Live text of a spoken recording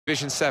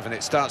Division 7,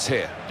 it starts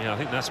here. Yeah, I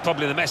think that's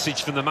probably the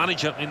message from the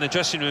manager in the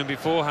dressing room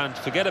beforehand.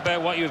 Forget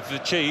about what you've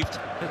achieved.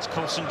 Let's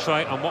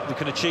concentrate on what we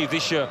can achieve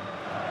this year.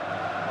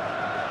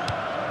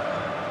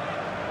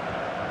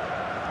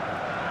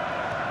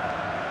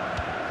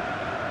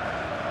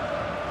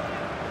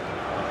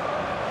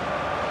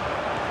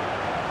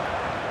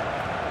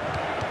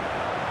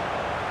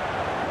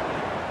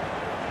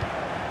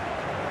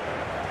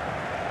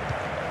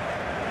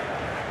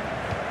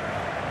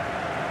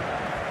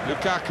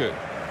 Lukaku.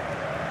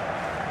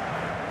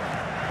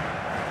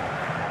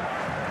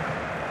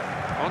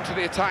 On to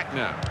the attack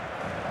now.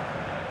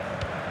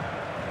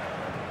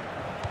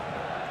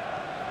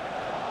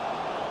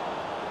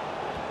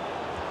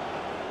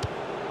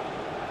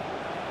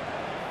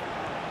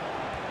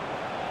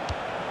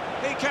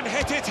 He can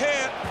hit it here.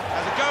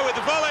 Has a go with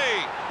the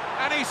volley.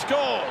 And he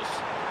scores.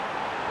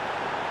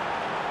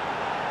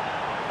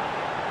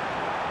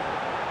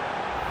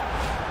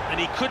 And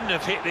he couldn't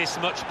have hit this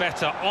much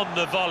better on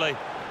the volley.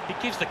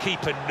 It gives the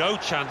keeper no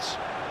chance.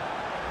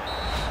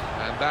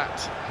 And that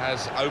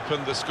has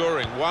opened the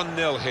scoring.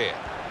 1-0 here.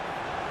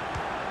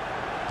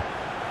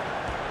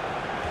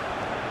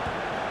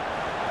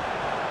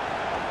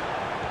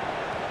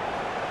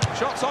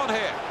 Shots on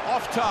here,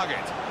 off target.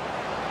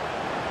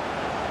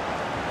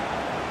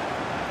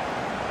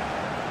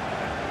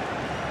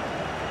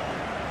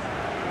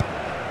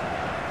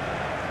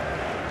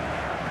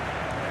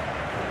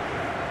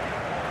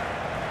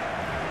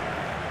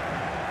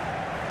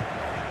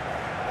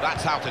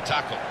 That's how to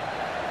tackle.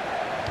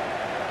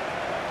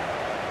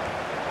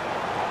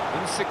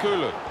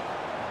 Nsikulu.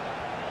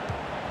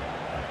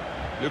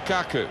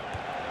 Lukaku.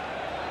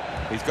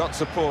 He's got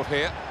support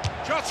here.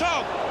 Shot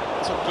on!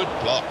 It's a good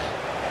block.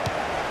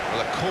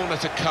 Well, a corner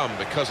to come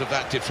because of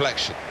that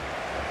deflection.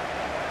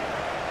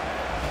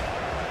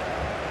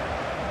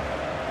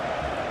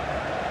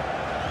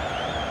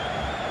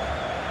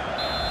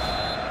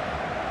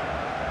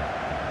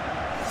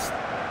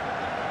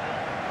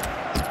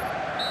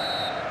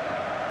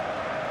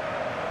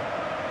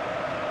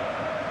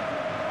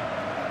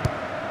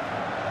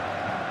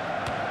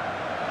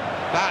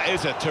 That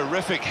is a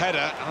terrific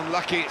header.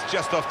 Unlucky it's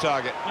just off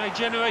target. Well, he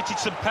generated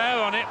some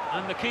power on it,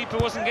 and the keeper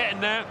wasn't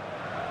getting there.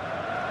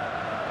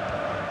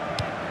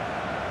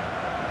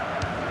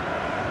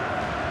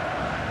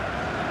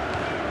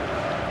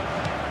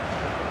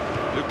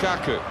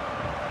 Lukaku.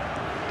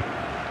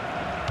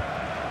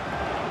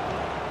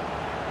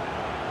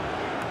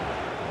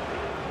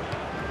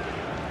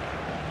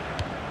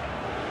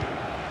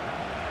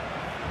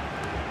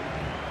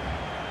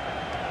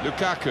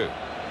 Lukaku.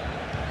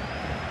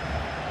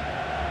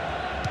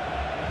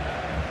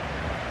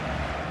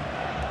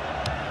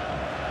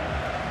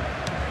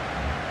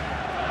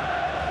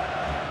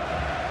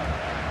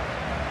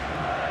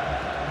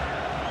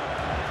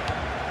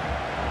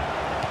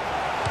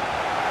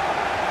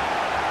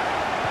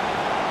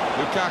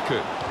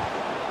 Lukaku.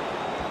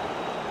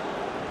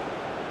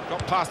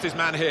 Got past his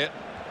man here.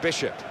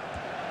 Bishop.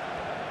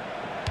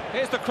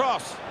 Here's the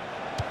cross.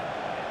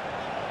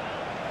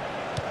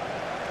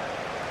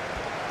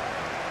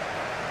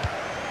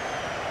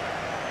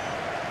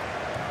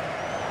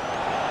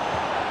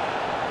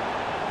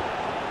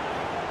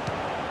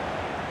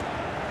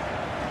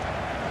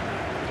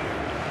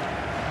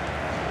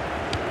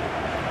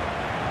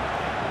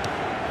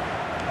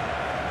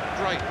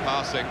 Great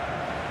passing.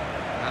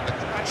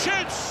 And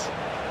shoots!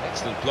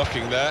 Excellent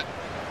blocking there.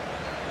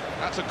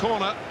 That's a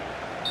corner.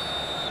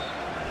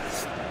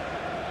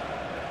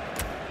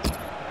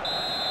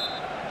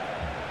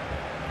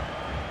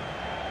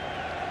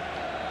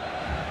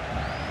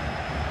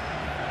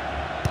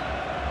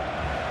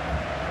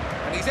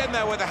 And he's in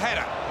there with a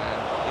header.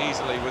 And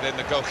easily within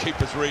the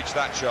goalkeeper's reach,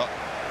 that shot.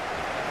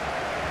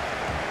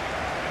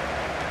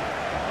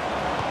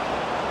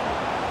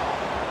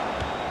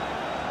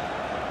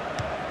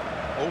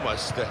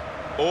 Almost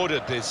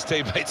ordered his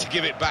teammate to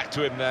give it back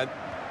to him then.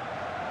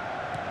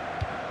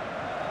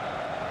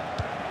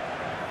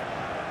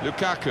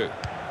 Lukaku.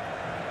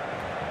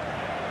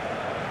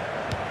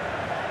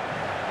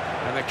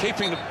 And they're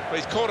keeping the... Well,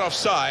 he's caught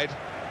offside.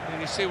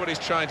 And you see what he's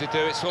trying to do.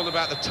 It's all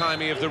about the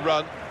timing of the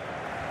run.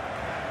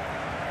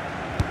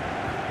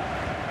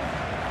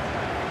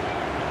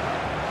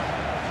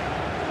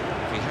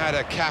 If he had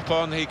a cap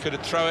on, he could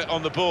have thrown it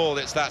on the ball.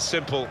 It's that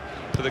simple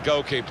for the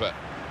goalkeeper.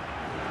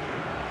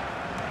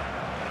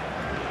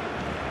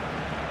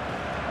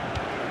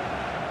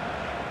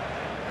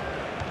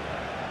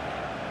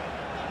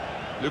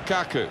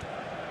 Lukaku.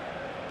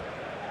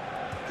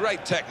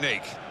 Great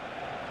technique.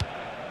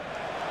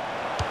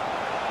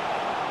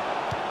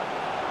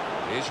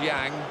 Here's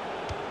Yang.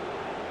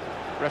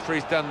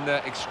 Referee's done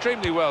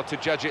extremely well to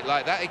judge it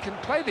like that. He can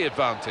play the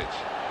advantage.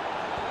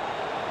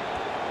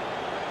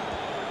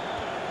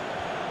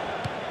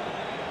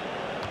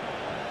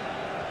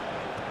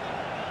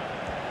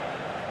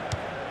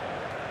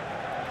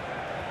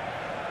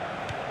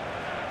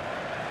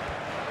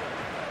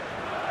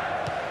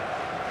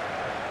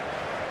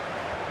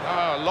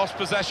 Lost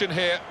possession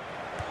here.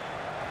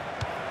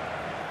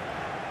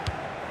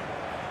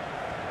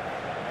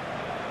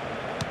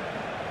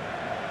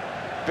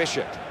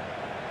 Bishop.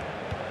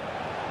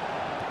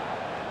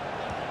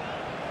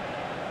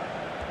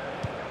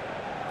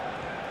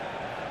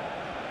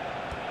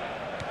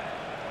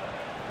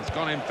 He's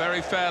gone in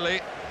very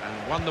fairly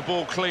and won the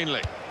ball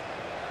cleanly.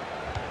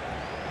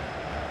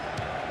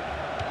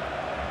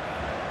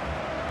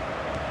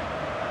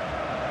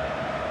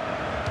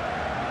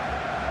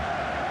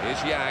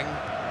 Here's Yang.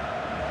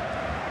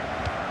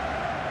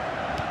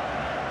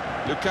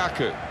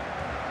 Lukaku.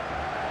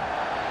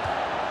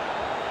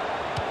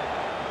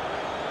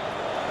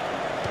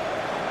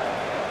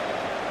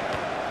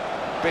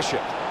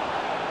 Bishop.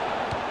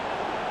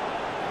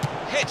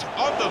 Hit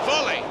on the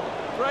volley.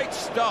 Great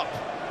stop.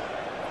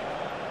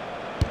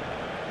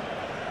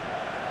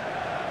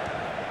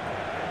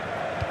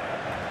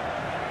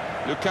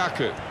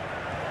 Lukaku.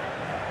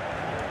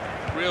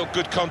 Real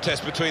good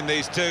contest between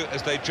these two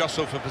as they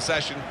jostle for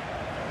possession.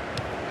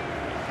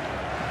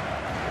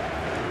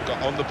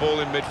 Got on the ball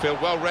in midfield,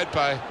 well read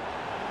by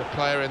the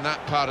player in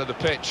that part of the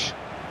pitch.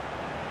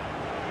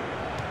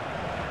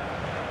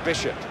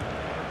 Bishop.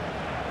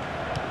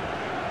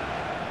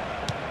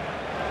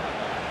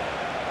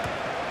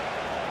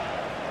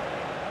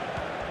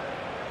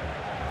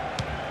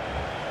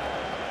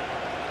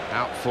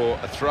 Out for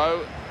a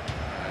throw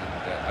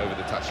and over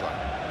the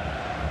touchline.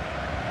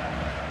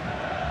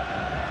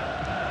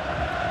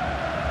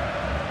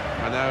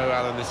 I know,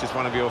 Alan, this is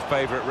one of your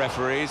favourite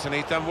referees, and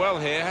he's done well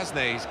here, hasn't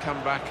he? He's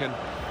come back and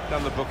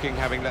done the booking,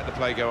 having let the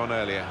play go on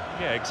earlier.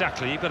 Yeah,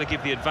 exactly. You've got to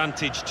give the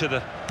advantage to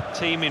the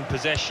team in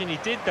possession. He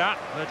did that,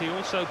 but he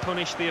also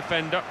punished the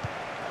offender.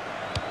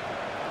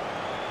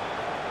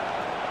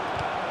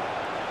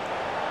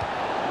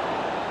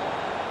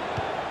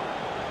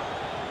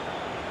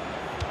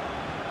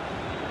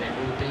 There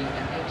will be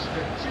an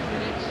extra 2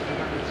 minutes of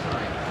added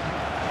time.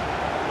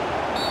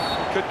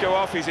 Could go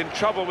off. He's in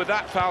trouble with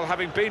that foul,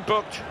 having been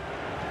booked.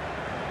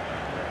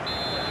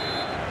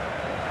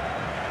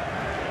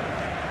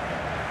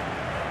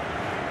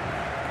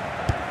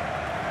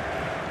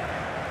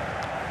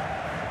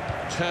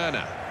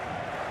 Turner.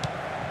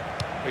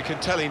 We can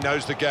tell he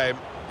knows the game.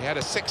 He had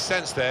a sixth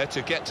sense there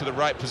to get to the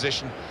right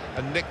position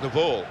and nick the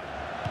ball.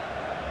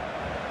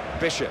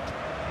 Bishop.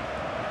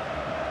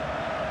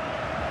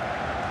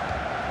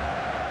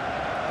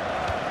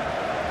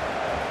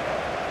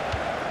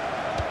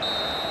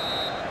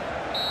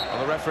 Well,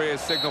 the referee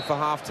has signalled for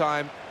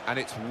half-time, and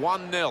it's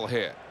 1-0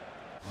 here.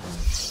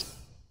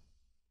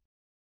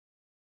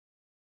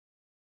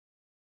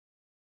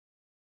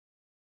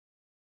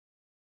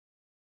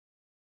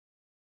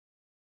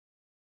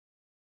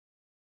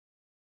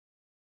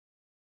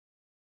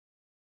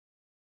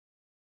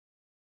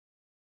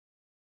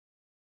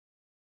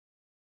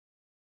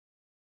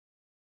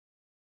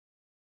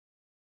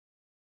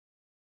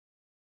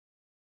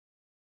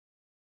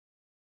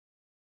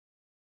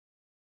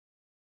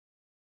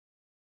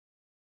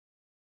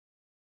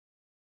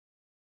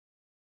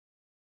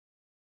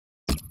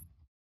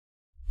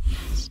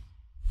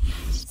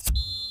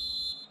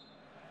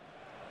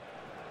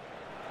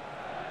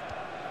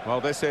 Well,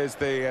 this is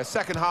the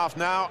second half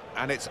now,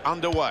 and it's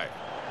underway.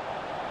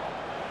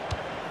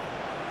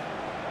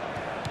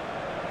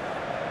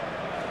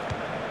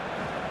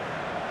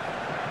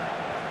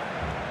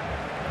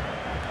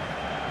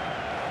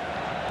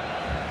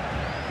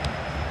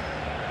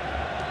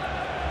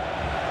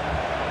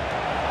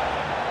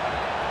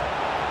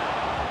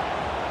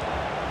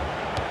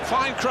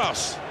 Fine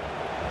cross.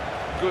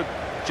 Good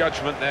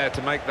judgment there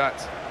to make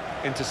that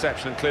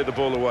interception and clear the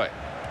ball away.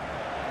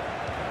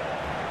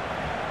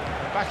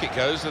 Back it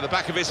goes to the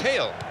back of his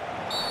heel.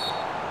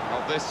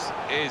 Well, this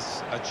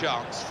is a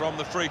chance from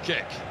the free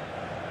kick.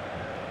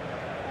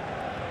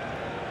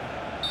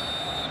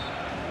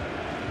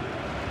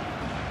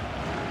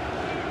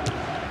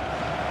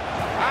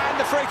 And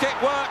the free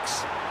kick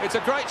works. It's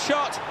a great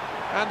shot,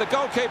 and the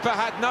goalkeeper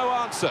had no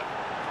answer.